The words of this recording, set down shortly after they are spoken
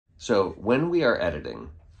So when we are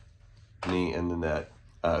editing, me and Nanette,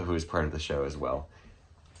 who is part of the show as well,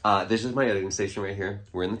 this is my editing station right here.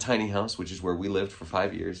 We're in the tiny house, which is where we lived for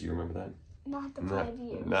 5 years. You remember that? Not the 5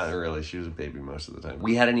 years. Not really. She was a baby most of the time.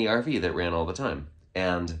 We had an ERV that ran all the time.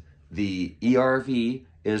 And the ERV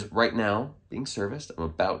is right now being serviced. I'm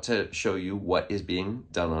about to show you what is being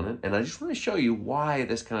done on it. And I just want to show you why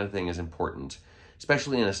this kind of thing is important,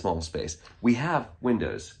 especially in a small space. We have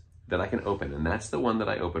windows that I can open, and that's the one that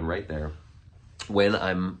I open right there when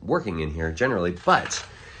I'm working in here generally. But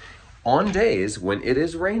on days when it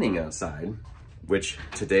is raining outside, which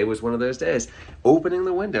today was one of those days, opening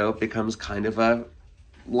the window becomes kind of a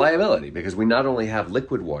liability because we not only have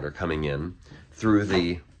liquid water coming in through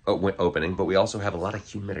the opening, but we also have a lot of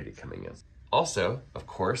humidity coming in. Also, of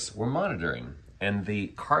course, we're monitoring, and the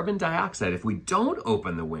carbon dioxide, if we don't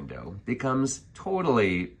open the window, becomes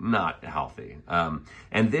totally not healthy.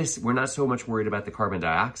 And this, we're not so much worried about the carbon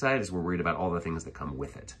dioxide as we're worried about all the things that come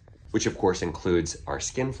with it, which of course includes our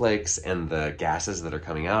skin flakes and the gases that are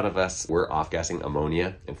coming out of us. We're off-gassing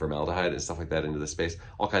ammonia and formaldehyde and stuff like that into the space,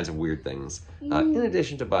 all kinds of weird things, in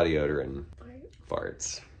addition to body odor and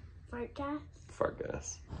farts. Fart gas? Fart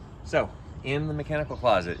gas. So, in the mechanical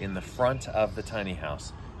closet in the front of the tiny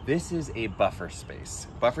house, this is a buffer space.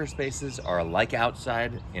 Buffer spaces are like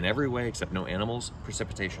outside in every way except no animals,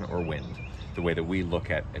 precipitation, or wind. The way that we look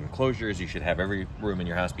at enclosures, you should have every room in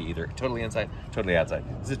your house be either totally inside, totally outside.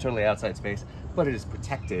 This is a totally outside space, but it is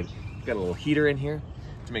protected. We've got a little heater in here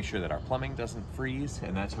to make sure that our plumbing doesn't freeze,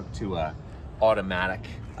 and that's hooked to a automatic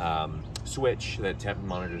switch that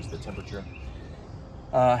monitors the temperature.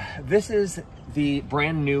 This is the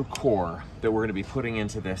brand new core that we're gonna be putting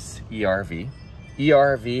into this ERV.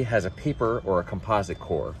 ERV has a paper or a composite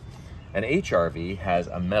core. An HRV has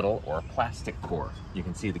a metal or a plastic core. You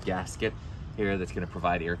can see the gasket here that's gonna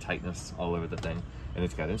provide air tightness all over the thing, and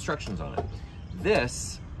it's got instructions on it.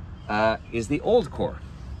 This is the old core.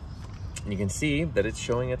 And you can see that it's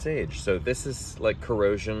showing its age. So this is like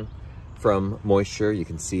corrosion from moisture. You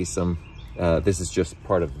can see some, this is just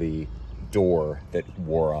part of the door that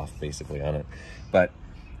wore off basically on it. But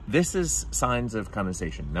this is signs of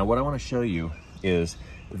condensation. Now what I want to show you is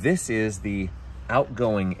this is the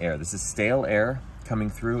outgoing air. This is stale air coming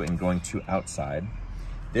through and going to outside.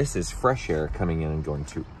 This is fresh air coming in and going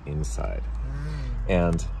to inside.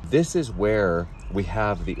 And this is where we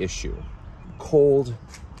have the issue. Cold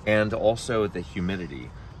and also the humidity.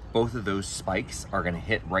 Both of those spikes are going to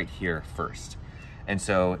hit right here first. And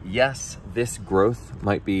so, yes, this growth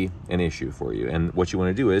might be an issue for you. And what you want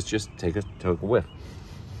to do is just take a whiff.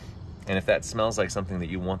 And if that smells like something that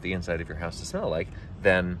you want the inside of your house to smell like,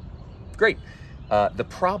 then great. The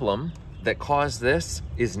problem that caused this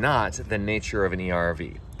is not the nature of an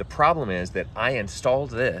ERV. The problem is that I installed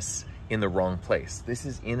this in the wrong place. This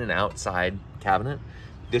is in an outside cabinet.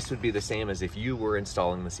 This would be the same as if you were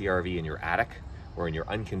installing this ERV in your attic or in your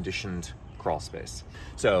unconditioned crawl space.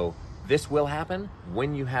 So this will happen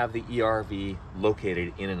when you have the ERV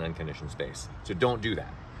located in an unconditioned space. So don't do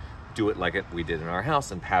that. Do it like we did in our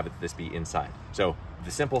house and have this be inside. So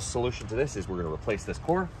the simple solution to this is we're gonna replace this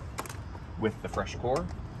core with the fresh core,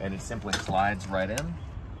 and it simply slides right in.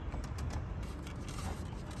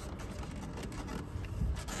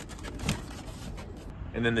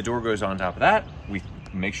 And then the door goes on top of that. We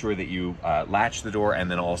make sure that you latch the door, and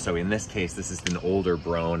then also in this case, this is an older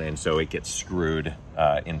Broan, and so it gets screwed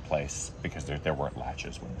in place because there weren't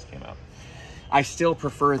latches when this came out. I still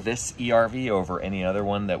prefer this ERV over any other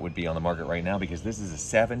one that would be on the market right now because this is a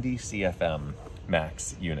 70 CFM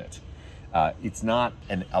max unit. It's not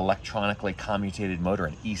an electronically commutated motor,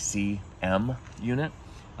 an ECM unit,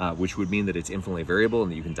 which would mean that it's infinitely variable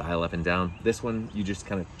and that you can dial up and down. This one, you just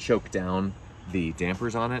kind of choke down the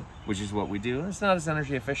dampers on it, which is what we do. It's not as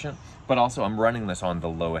energy efficient, but also I'm running this on the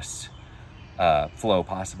lowest flow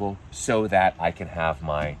possible so that I can have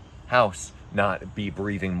my house not be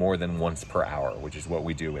breathing more than once per hour, which is what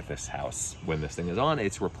we do with this house. When this thing is on,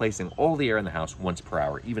 it's replacing all the air in the house once per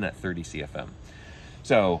hour, even at 30 CFM.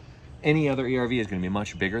 So any other ERV is gonna be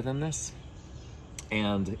much bigger than this,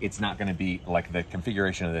 and it's not gonna be like the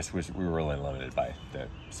configuration of this we were really limited by the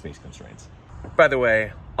space constraints. By the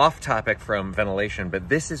way, off topic from ventilation, but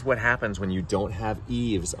this is what happens when you don't have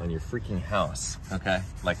eaves on your freaking house, okay?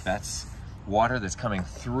 Like that's water that's coming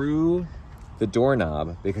through the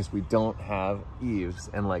doorknob because we don't have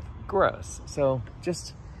eaves, and like gross. So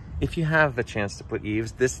just, if you have the chance to put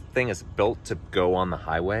eaves, this thing is built to go on the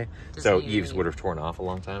highway. So eaves would have torn off a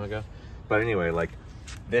long time ago. But anyway, like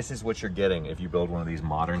this is what you're getting if you build one of these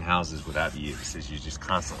modern houses without eaves, is you just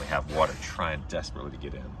constantly have water trying desperately to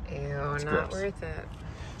get in. Ew, it's not gross. worth it.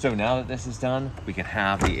 So now that this is done, we can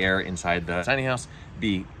have the air inside the tiny house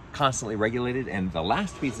be constantly regulated. And the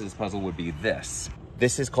last piece of this puzzle would be this.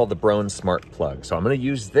 This is called the Broan Smart Plug. So I'm gonna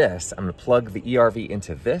use this, I'm gonna plug the ERV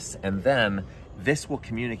into this, and then this will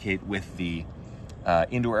communicate with the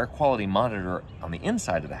indoor air quality monitor on the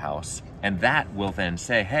inside of the house. And that will then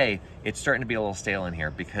say, hey, it's starting to be a little stale in here,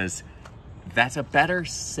 because that's a better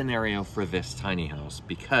scenario for this tiny house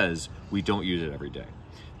because we don't use it every day.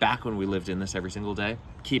 Back when we lived in this every single day,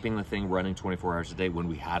 keeping the thing running 24 hours a day, when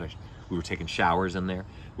we were taking showers in there,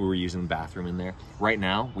 we were using the bathroom in there. Right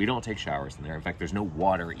now, we don't take showers in there. In fact, there's no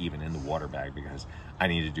water even in the water bag because I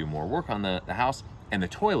need to do more work on the house. And the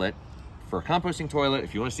toilet, for a composting toilet,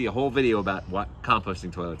 if you want to see a whole video about what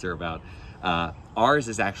composting toilets are about, ours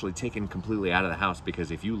is actually taken completely out of the house, because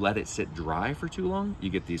if you let it sit dry for too long, you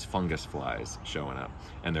get these fungus flies showing up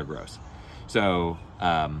and they're gross. So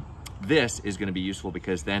this is going to be useful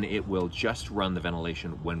because then it will just run the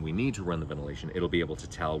ventilation when we need to run the ventilation. It'll be able to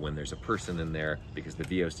tell when there's a person in there because the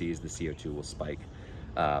VOCs, the CO2 will spike.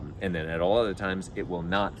 And then at all other times, it will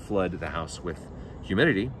not flood the house with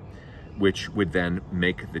humidity, which would then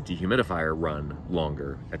make the dehumidifier run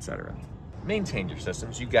longer, etc. Maintain your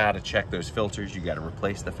systems. You got to check those filters. You got to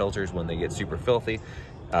replace the filters when they get super filthy.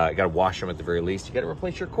 You got to wash them at the very least. You got to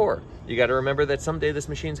replace your core. You got to remember that someday this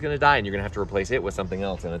machine's going to die and you're going to have to replace it with something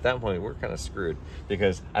else. And at that point, we're kind of screwed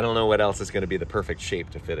because I don't know what else is going to be the perfect shape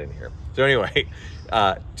to fit in here. So anyway,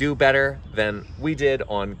 do better than we did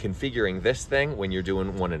on configuring this thing when you're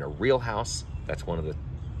doing one in a real house. That's one of the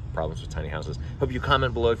problems with tiny houses. Hope you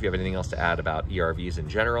comment below if you have anything else to add about ERVs in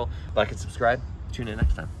general. Like and subscribe. Tune in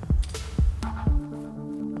next time.